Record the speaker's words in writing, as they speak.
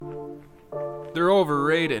They're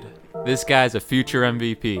overrated. This guy's a future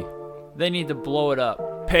MVP. They need to blow it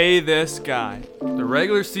up. Pay this guy. The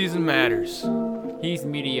regular season matters. He's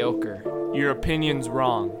mediocre. Your opinion's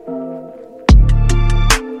wrong.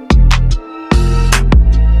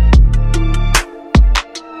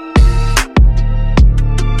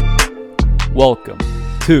 Welcome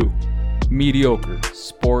to Mediocre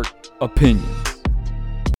Sport Opinions.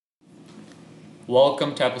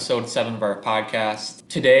 Welcome to episode 7 of our podcast.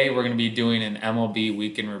 Today we're going to be doing an MLB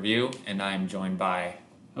weekend review, and I'm joined by...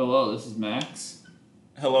 Hello, this is Max.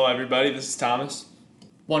 Hello, everybody. This is Thomas.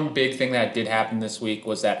 One big thing that did happen this week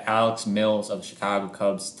was that Alex Mills of the Chicago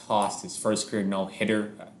Cubs tossed his first career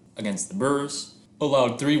no-hitter against the Brewers,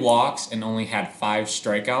 allowed 3 walks, and only had 5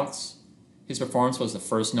 strikeouts. His performance was the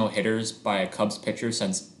first no-hitters by a Cubs pitcher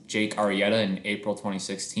since Jake Arrieta in April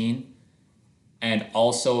 2016. And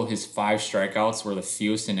also his 5 strikeouts were the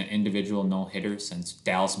fewest in an individual no-hitter since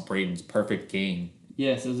Dallas Braden's perfect game.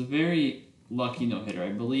 Yes, it was a very lucky no-hitter. I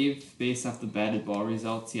believe, based off the batted ball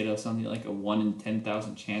results, he had something like a 1 in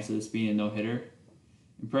 10,000 chance of this being a no-hitter.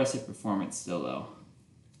 Impressive performance still, though.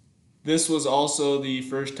 This was also the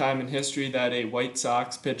first time in history that a White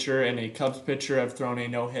Sox pitcher and a Cubs pitcher have thrown a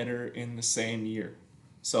no-hitter in the same year.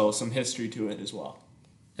 So some history to it as well.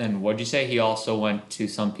 And what'd you say? He also went to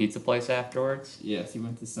some pizza place afterwards? Yes, he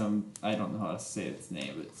went to some, I don't know how to say its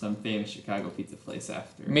name, but some famous Chicago pizza place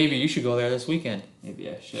after. Maybe you should go there this weekend. Maybe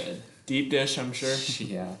I should. Deep dish, I'm sure.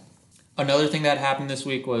 Yeah. Another thing that happened this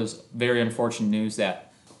week was very unfortunate news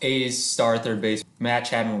that A's star third base Matt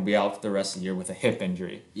Chapman will be out for the rest of the year with a hip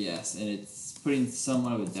injury. Yes, and it's putting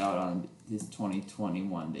somewhat of a doubt on his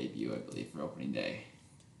 2021 debut, I believe, for opening day.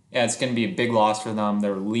 Yeah, it's going to be a big loss for them.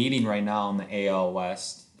 They're leading right now in the AL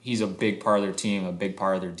West. He's a big part of their team, a big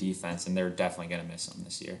part of their defense, and they're definitely going to miss him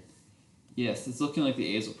this year. Yes, it's looking like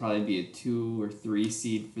the A's will probably be a 2 or 3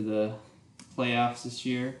 seed for the playoffs this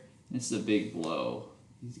year. This is a big blow.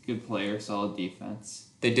 He's a good player, solid defense.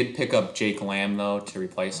 They did pick up Jake Lamb, though, to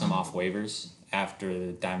replace him off waivers after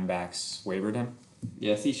the Diamondbacks waivered him.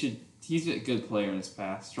 Yes, he's a good player in his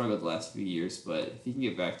past. Struggled the last few years, but if he can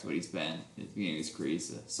get back to what he's been at the beginning of his career,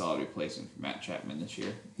 he's a solid replacement for Matt Chapman this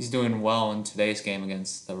year. He's doing well in today's game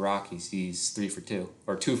against the Rockies. He's 3 for 2.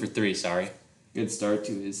 Or 2 for 3, sorry. Good start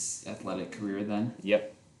to his athletic career then.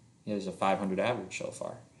 Yep. He has a 500 average so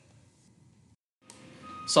far.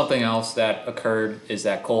 Something else that occurred is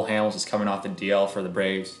that Cole Hamels is coming off the DL for the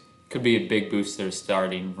Braves. Could be a big boost to their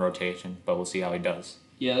starting rotation, but we'll see how he does.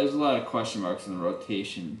 Yeah, there's a lot of question marks in the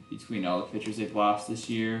rotation between all the pitchers they've lost this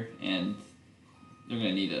year, and they're going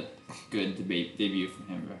to need a good debut from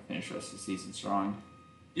him to finish the rest of the season strong.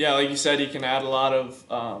 Yeah, like you said, he can add a lot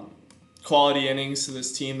of quality innings to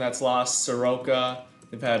this team that's lost Soroka.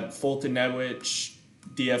 They've had Fulton Nedwich,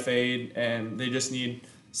 DFA'd, and they just need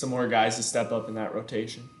some more guys to step up in that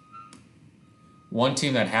rotation. One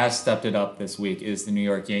team that has stepped it up this week is the New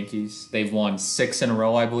York Yankees. They've won 6 in a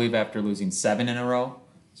row, I believe, after losing 7 in a row.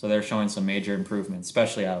 So they're showing some major improvement,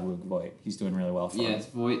 especially out of Luke Voit. He's doing really well for them. Yes,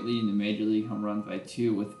 Voit leading the Major League home runs by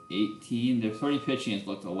 2 with 18. Their starting pitching has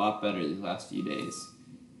looked a lot better these last few days,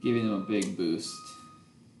 giving them a big boost.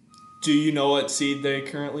 Do you know what seed they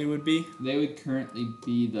currently would be? They would currently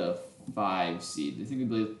be the 5 seed. I think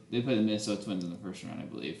they play the Minnesota Twins in the first round, I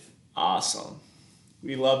believe. Awesome.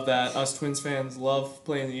 We love that. Us Twins fans love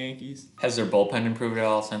playing the Yankees. Has their bullpen improved at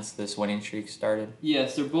all since this winning streak started?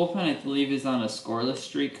 Yes, their bullpen, I believe, is on a scoreless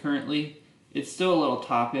streak currently. It's still a little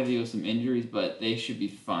top-heavy with some injuries, but they should be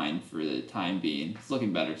fine for the time being. It's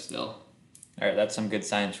looking better still. All right, that's some good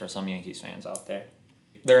signs for some Yankees fans out there.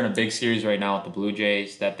 They're in a big series right now with the Blue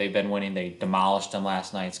Jays that they've been winning. They demolished them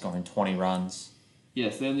last night, scoring 20 runs.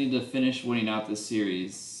 Yes, they'll need to finish winning out this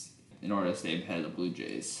series in order to stay ahead of the Blue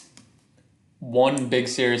Jays. One big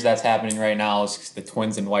series that's happening right now is the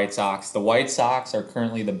Twins and White Sox. The White Sox are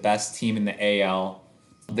currently the best team in the AL.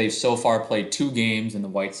 They've so far played 2 games, and the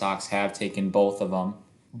White Sox have taken both of them.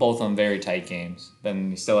 Both of them very tight games.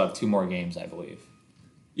 Then we still have 2 more games, I believe.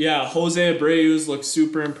 Yeah, Jose Abreu's looked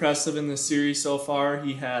super impressive in this series so far.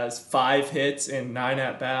 He has 5 hits and 9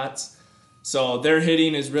 at-bats. So their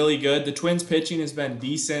hitting is really good. The Twins' pitching has been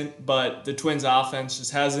decent, but the Twins' offense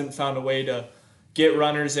just hasn't found a way to get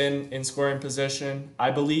runners in scoring position.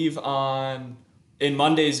 I believe in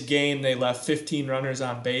Monday's game, they left 15 runners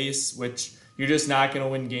on base, which you're just not going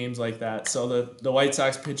to win games like that. So the White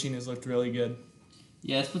Sox pitching has looked really good.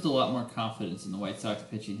 Yeah, it's put a lot more confidence in the White Sox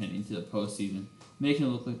pitching heading into the postseason, making it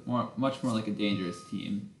look like much more like a dangerous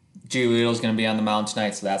team. Giolito's going to be on the mound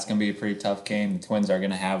tonight, so that's going to be a pretty tough game. The Twins are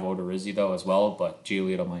going to have Odorizzi, though, as well, but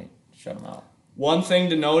Giolito might shut him out. One thing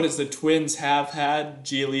to note is the Twins have had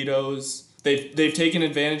Giolito's they've taken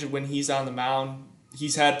advantage of when he's on the mound.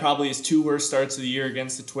 He's had probably his 2 worst starts of the year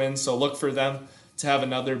against the Twins, so look for them to have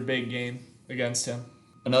another big game against him.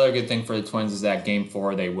 Another good thing for the Twins is that Game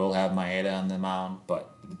 4 they will have Maeda on the mound,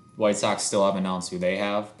 but the White Sox still haven't announced who they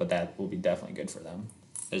have, but that will be definitely good for them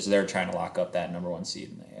as they're trying to lock up that number 1 seed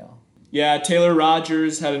in the AL. Yeah, Taylor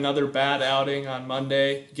Rogers had another bad outing on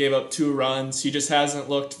Monday, gave up 2 runs. He just hasn't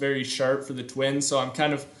looked very sharp for the Twins, so I'm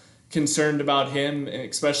kind of concerned about him,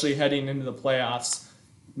 especially heading into the playoffs.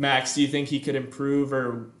 Max, do you think he could improve,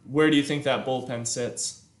 or where do you think that bullpen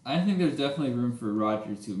sits? I think there's definitely room for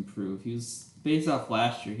Rogers to improve. He was, based off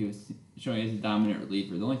last year, he was showing as a dominant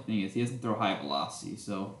reliever. The only thing is he doesn't throw high velocity,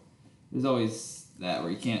 so there's always that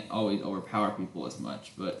where you can't always overpower people as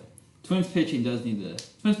much. But Twins pitching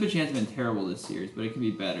Twins pitching hasn't been terrible this series, but it can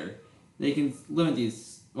be better. They can limit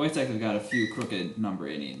these. White Sox have got a few crooked number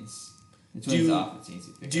innings. The Twins offense needs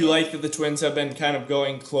to pick Do you up. like that the Twins have been kind of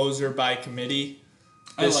going closer by committee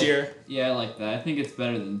this year? Yeah, I like that. I think it's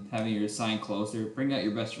better than having your assigned closer. Bring out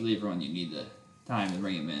your best reliever when you need the time to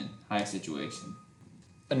bring him in. High situation.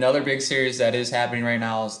 Another big series that is happening right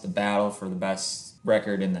now is the battle for the best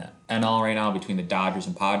record in the NL right now between the Dodgers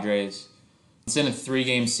and Padres. It's in a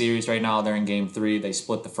 3-game series right now. They're in Game 3. They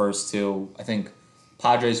split the first 2. I think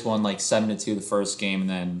Padres won like 7-2 the first game, and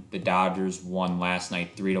then the Dodgers won last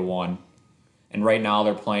night 3-1. And right now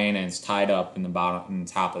they're playing, and it's tied up in the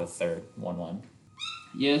top of the third, 1-1.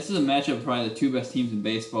 Yeah, this is a matchup of probably the 2 best teams in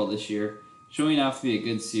baseball this year, showing off to be a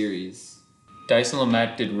good series. Dyson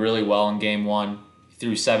LeMaitre did really well in Game 1. He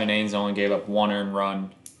threw 7 innings, only gave up 1 earned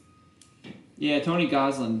run. Yeah, Tony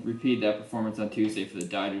Gonsolin repeated that performance on Tuesday for the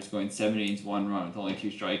Dodgers, going 7 innings, 1 run with only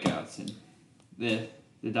 2 strikeouts. And the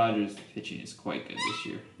Dodgers pitching is quite good this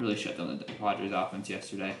year. Really shut down the Padres offense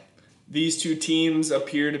yesterday. These 2 teams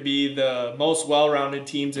appear to be the most well-rounded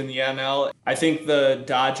teams in the NL. I think the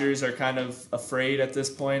Dodgers are kind of afraid at this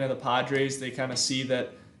point of the Padres. They kind of see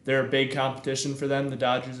that they're a big competition for them. The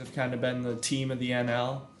Dodgers have kind of been the team of the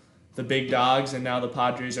NL, the big dogs, and now the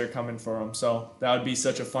Padres are coming for them. So that would be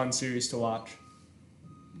such a fun series to watch.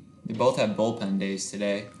 They both had bullpen days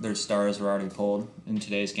today. Their stars were already pulled. In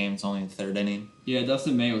today's game, it's only the 3rd inning. Yeah,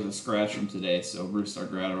 Dustin May was a scratch from today, so Bruce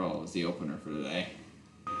Gratterall was the opener for today.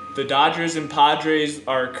 The Dodgers and Padres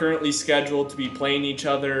are currently scheduled to be playing each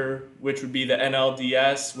other, which would be the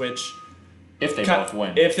NLDS, which... If they both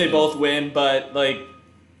win. If they both win, but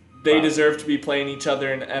they deserve to be playing each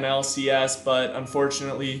other in NLCS, but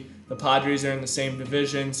unfortunately the Padres are in the same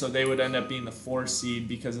division, so they would end up being the 4th seed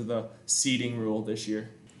because of the seeding rule this year.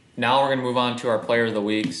 Now we're going to move on to our Player of the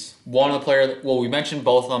Weeks. We mentioned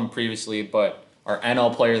both of them previously, but our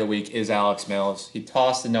NL Player of the Week is Alex Mills. He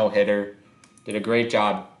tossed a no-hitter, did a great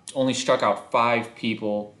job, only struck out 5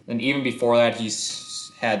 people, and even before that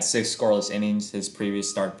he's had 6 scoreless innings his previous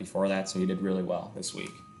start before that, so he did really well this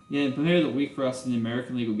week. Yeah, the player of the week for us in the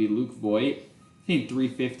American League would be Luke Voigt. He hit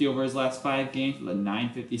 .350 over his last 5 games with a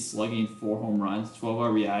 .950 slugging, 4 home runs, 12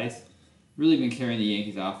 RBIs. Really been carrying the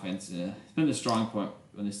Yankees offense. It's been the strong point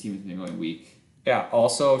when this team has been going weak. Yeah,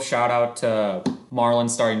 also shout out to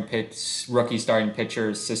Marlins rookie starting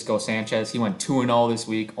pitcher Cisco Sanchez. He went 2-0 this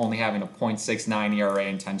week, only having a .69 ERA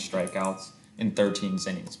and 10 strikeouts in 13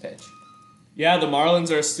 innings pitched. Yeah, the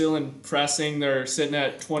Marlins are still impressing. They're sitting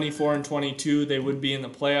at 24-22. They would be in the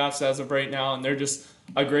playoffs as of right now, and they're just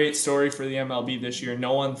a great story for the MLB this year.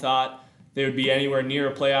 No one thought they would be anywhere near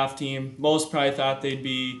a playoff team. Most probably thought they'd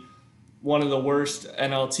be one of the worst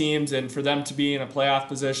NL teams, and for them to be in a playoff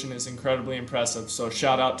position is incredibly impressive. So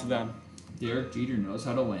shout out to them. Derek Jeter knows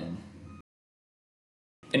how to win.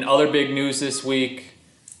 In other big news this week,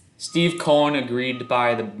 Steve Cohen agreed to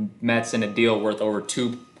buy the Mets in a deal worth over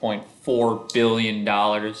 $2.4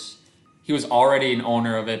 billion. He was already an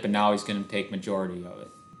owner of it, but now he's going to take majority of it.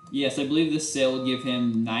 Yes, I believe this sale will give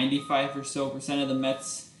him 95% or so of the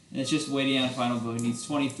Mets, and it's just waiting on a final vote. He needs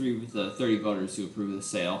 23 with the 30 voters to approve the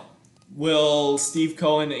sale. Will Steve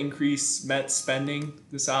Cohen increase Mets spending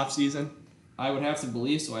this offseason? I would have to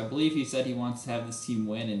believe so. I believe he said he wants to have this team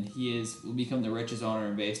win, and will become the richest owner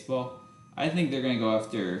in baseball. I think they're going to go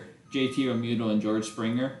after JT Realmuto and George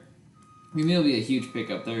Springer. Realmuto will be a huge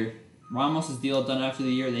pickup. Ramos' deal done after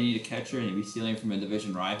the year. They need a catcher, and he'd be stealing from a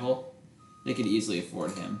division rival. They could easily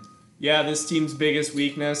afford him. Yeah, this team's biggest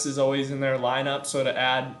weakness is always in their lineup, so to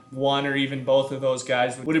add one or even both of those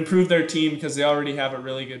guys would improve their team because they already have a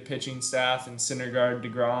really good pitching staff in Syndergaard,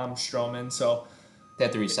 DeGrom, Stroman. So They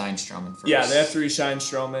have to re-sign Stroman first. yeah, they have to re-sign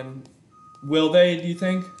Stroman. Will they, do you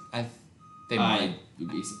think? They might. I would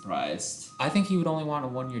be surprised. I think he would only want a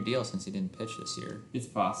 1-year deal since he didn't pitch this year. It's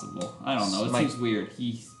possible. I don't know. It Might- seems weird.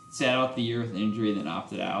 He sat out the year with an injury, then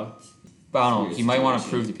opted out. But I don't know. He Serious might want to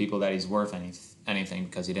situation. prove to people that he's worth anything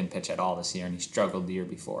because he didn't pitch at all this year and he struggled the year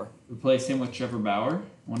before. Replace him with Trevor Bauer.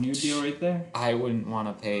 1 year deal right there. I wouldn't want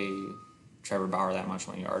to pay Trevor Bauer that much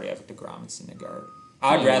when you already have DeGrom and Syndergaard.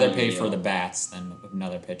 I'd Oh, rather yeah, pay yeah. for the bats than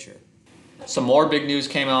another pitcher. Some more big news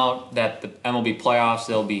came out that the MLB playoffs,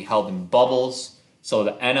 they'll be held in bubbles. So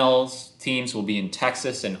the NL's teams will be in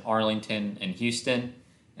Texas and Arlington and Houston.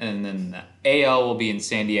 And then the AL will be in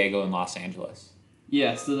San Diego and Los Angeles.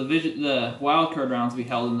 Yeah, so the wild card rounds will be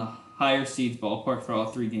held in the higher seeds ballpark for all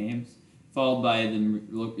 3 games, followed by them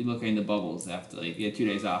looking in the bubbles after, like, you get 2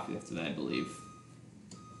 days off after that, I believe.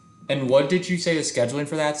 And what did you say the scheduling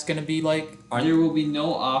for that's going to be like? There will be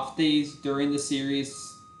no off days during the series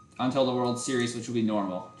until the World Series, which will be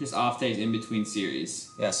normal. Just off days in between series.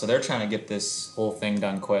 Yeah, so they're trying to get this whole thing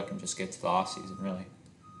done quick and just get to the offseason, really.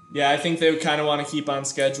 Yeah, I think they would kind of want to keep on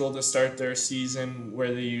schedule to start their season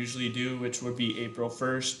where they usually do, which would be April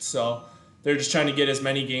 1st. So they're just trying to get as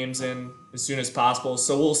many games in as soon as possible.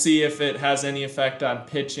 So we'll see if it has any effect on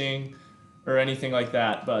pitching or anything like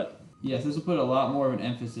that. But Yes, this will put a lot more of an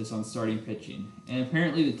emphasis on starting pitching. And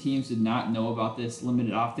apparently the teams did not know about this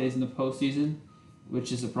limited off days in the postseason,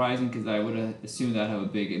 which is surprising because I would have assumed that would have a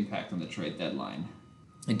big impact on the trade deadline.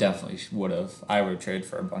 It definitely would have. I would trade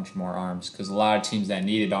for a bunch more arms because a lot of teams that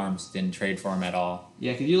needed arms didn't trade for them at all.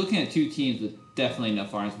 Yeah, because you're looking at 2 teams with definitely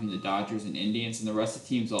enough arms between the Dodgers and Indians, and the rest of the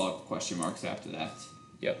teams all have question marks after that.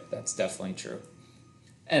 Yep, that's definitely true.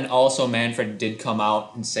 And also, Manfred did come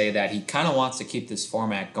out and say that he kind of wants to keep this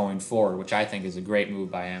format going forward, which I think is a great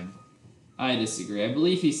move by him. I disagree. I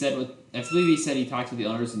believe he said he talked to the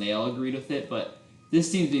owners and they all agreed with it, but this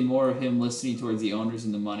seems to be more of him listening towards the owners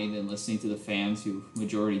and the money than listening to the fans who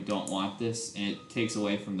majority don't want this, and it takes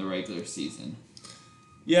away from the regular season.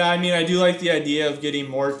 yeah, I mean, I do like the idea of getting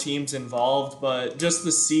more teams involved, but just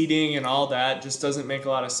the seeding and all that just doesn't make a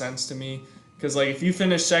lot of sense to me. Because, like, if you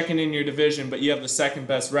finish second in your division, but you have the second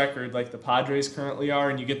best record, like the Padres currently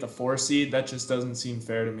are, and you get the 4 seed, that just doesn't seem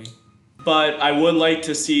fair to me. But I would like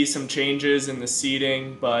to see some changes in the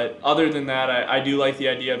seeding. But other than that, I do like the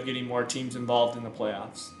idea of getting more teams involved in the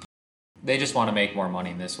playoffs. They just want to make more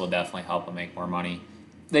money, and this will definitely help them make more money.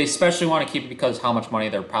 They especially want to keep it because how much money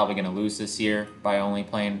they're probably going to lose this year by only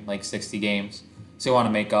playing like 60 games. So they want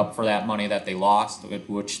to make up for that money that they lost,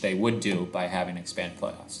 which they would do by having expanded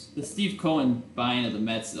playoffs. The Steve Cohen buying of the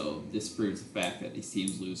Mets, though, disproves the fact that these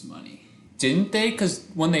teams lose money. Didn't they? Because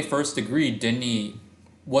when they first agreed, didn't he?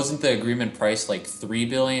 Wasn't the agreement priced like $3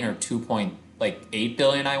 billion or $2.8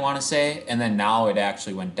 billion? I want to say, and then now it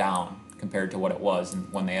actually went down compared to what it was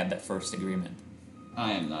when they had that first agreement.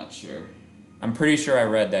 I am not sure. I'm pretty sure I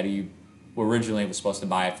read that he originally was supposed to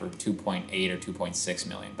buy it for 2.8 or 2.6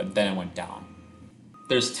 million, but then it went down.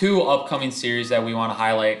 There's 2 upcoming series that we want to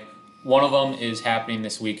highlight. One of them is happening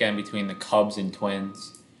this weekend between the Cubs and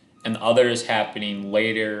Twins, and the other is happening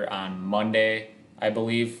later on Monday, I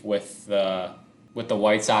believe, with the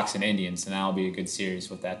White Sox and Indians, and that'll be a good series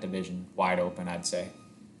with that division wide open, I'd say.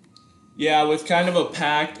 Yeah, with kind of a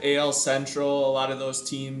packed AL Central, a lot of those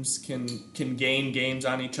teams can gain games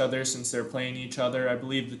on each other since they're playing each other. I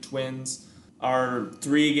believe the Twins are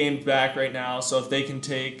 3 games back right now, so if they can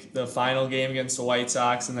take the final game against the White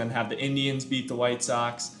Sox and then have the Indians beat the White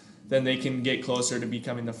Sox, then they can get closer to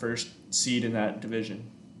becoming the first seed in that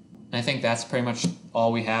division. I think that's pretty much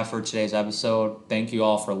all we have for today's episode. Thank you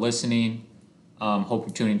all for listening. Hope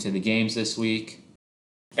you're tuning to the games this week.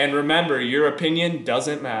 And remember, your opinion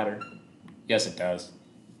doesn't matter. Yes, it does.